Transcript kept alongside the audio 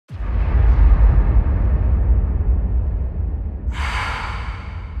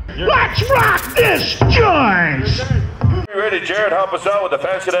Let's rock this joint! You ready, Jared? Help us out with the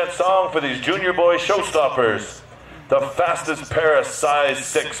fancy dance song for these junior boy showstoppers. The fastest pair of size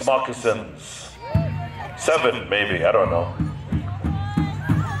 6 moccasins. 7, maybe, I don't know.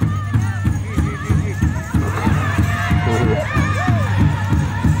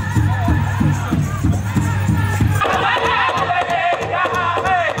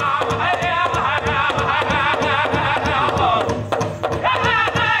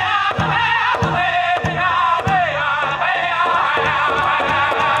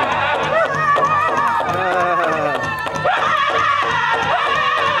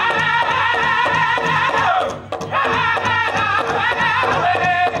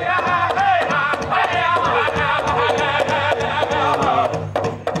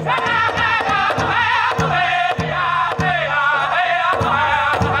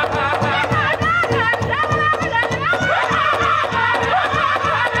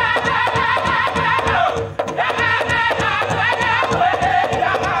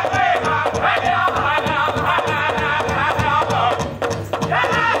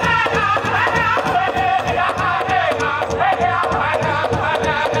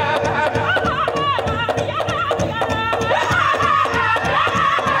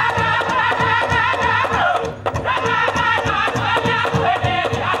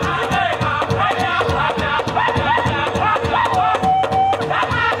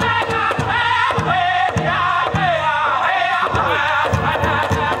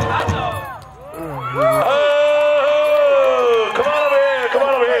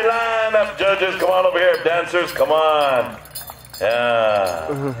 Judges, come on over here. Dancers, come on. Yeah.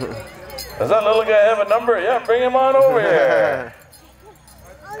 Does that little guy have a number? Yeah, bring him on over here.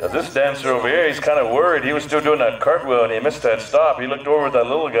 Because this dancer over here, he's kind of worried. He was still doing that cartwheel and he missed that stop. He looked over at that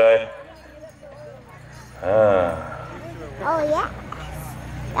little guy. Oh, yeah.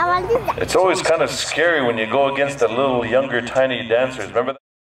 I want to do that. It's always kind of scary when you go against the little younger, tiny dancers. Remember that?